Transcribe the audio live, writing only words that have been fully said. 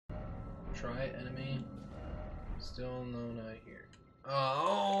Try enemy. Still no, not here.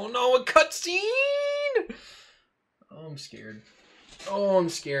 Oh no, a cutscene! Oh, I'm scared. Oh, I'm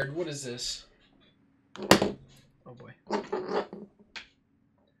scared. What is this? Oh boy.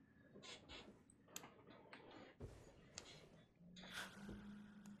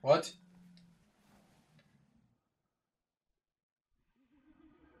 What?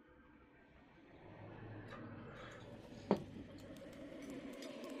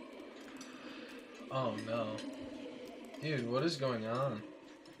 Oh no. Dude, what is going on?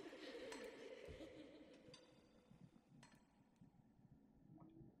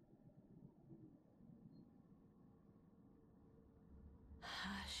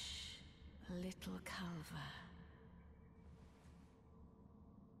 Hush, little Calva.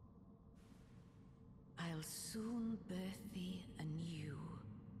 I'll soon birth thee anew,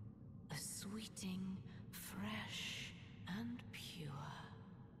 a sweeting, fresh and pure.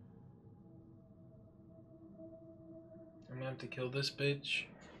 I'm gonna have to kill this bitch.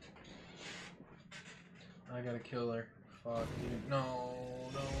 I gotta kill her. Fuck, dude. No,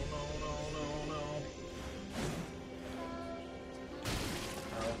 no, no, no, no, no.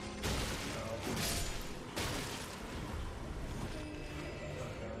 Ow. Ow.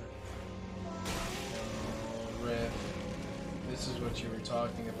 Oh, Riff. This is what you were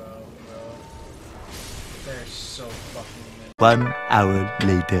talking about, bro. They're so fucking many. 1 hour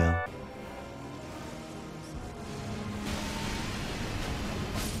later.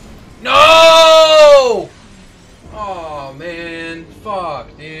 No! Oh man,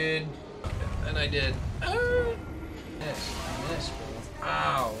 fuck, dude. And I did. I missed, bro.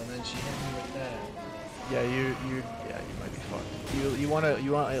 Ow! And then she hit me with that. Yeah, you might be fucked. You want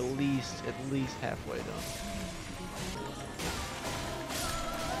at least halfway done.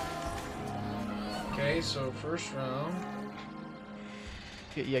 Okay, so first round.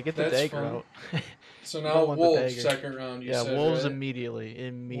 Yeah, get the That's dagger fun. out. So You now don't want the wolves, dagger. second round, you said, wolves right?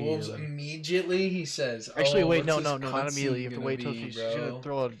 immediately. Wolves immediately, he says. Actually, Oh, wait, what's no, this not immediately. You have cutscene to gonna wait till be, she's gonna bro?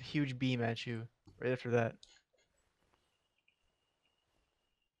 throw a huge beam at you right after that.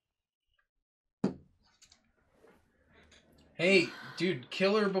 Hey, dude,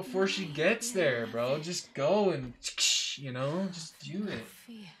 kill her before she gets there, bro. Just go and, you know, just do it.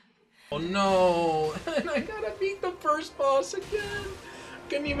 Oh no, and I gotta beat the first boss again.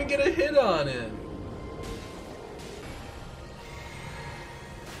 Couldn't even get a hit on him.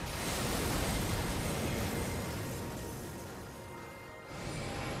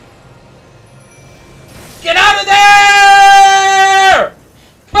 Get out of there!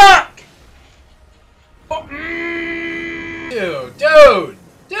 Fuck! Oh, dude, dude, dude,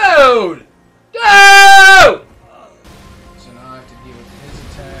 dude! So now I have to deal with his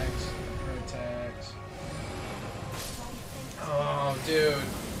attacks, her attacks. Oh, dude.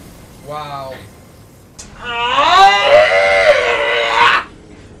 Wow.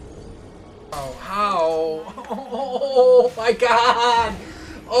 Oh, how? Oh my god!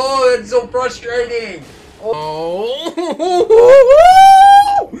 Oh, it's so frustrating! Oh.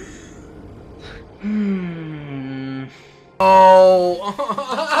 Oh.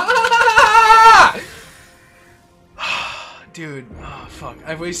 Dude, oh fuck.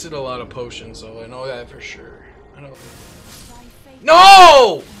 I've wasted a lot of potions, so I know that for sure. I know.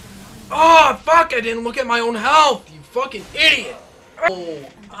 No! Oh, fuck, I didn't look at my own health, you fucking idiot! Oh.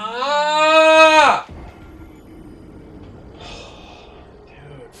 Ah!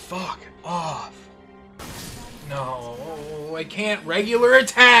 Dude, fuck off. No, I can't regular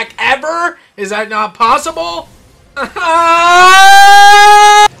attack ever? Is that not possible?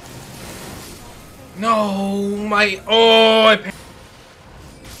 No, my... Oh,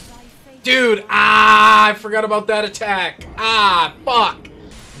 dude, I forgot about that attack. Fuck.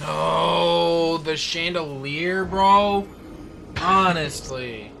 No, the chandelier, bro.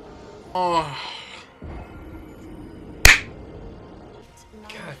 Honestly. Oh.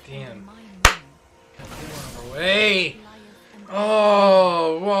 God damn. Away.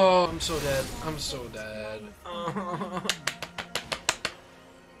 Oh, whoa. I'm so dead. I'm so dead. Oh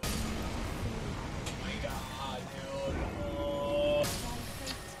my god, dude. Oh.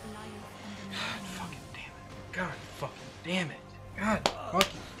 God fucking damn it. God fucking damn it. God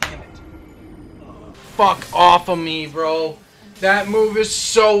fucking damn it. Fuck off of me, bro. That move is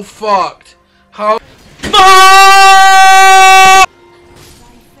so fucked. How?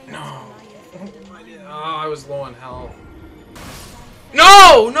 No. Oh, I was low on health.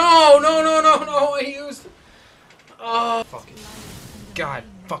 No! No! No! No! No! No! I used. Oh, fucking. God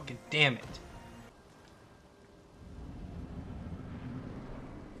fucking damn it.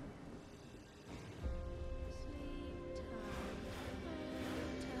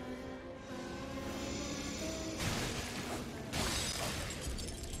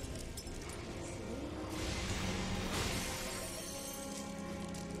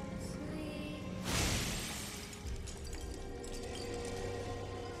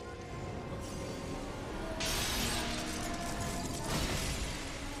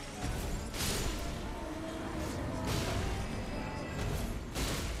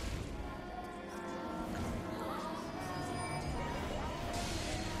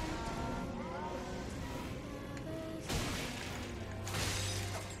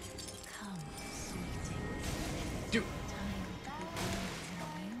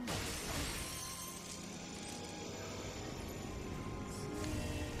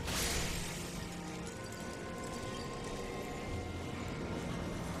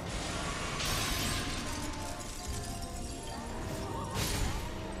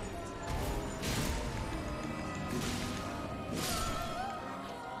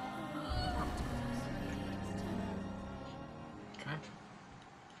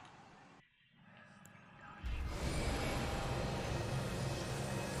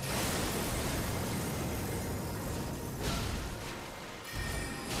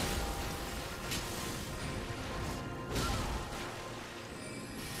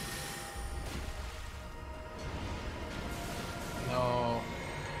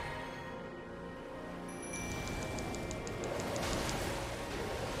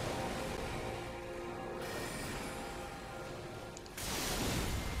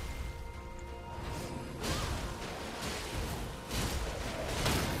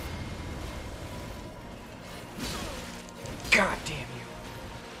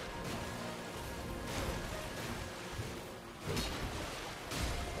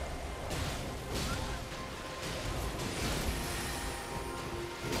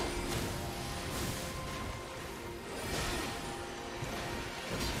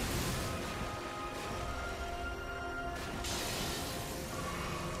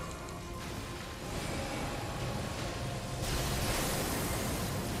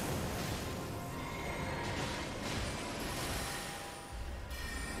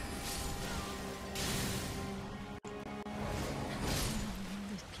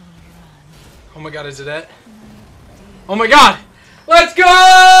 Oh my god, is it it? Oh my god! Let's go!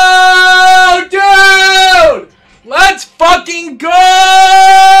 Dude! Let's fucking go!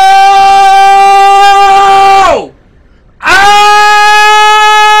 Ah!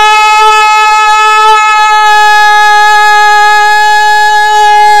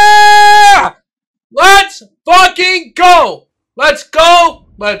 Let's fucking go! Let's go!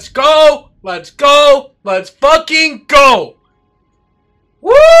 Let's go! Let's go! Let's fucking go!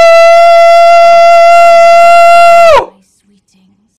 Woo!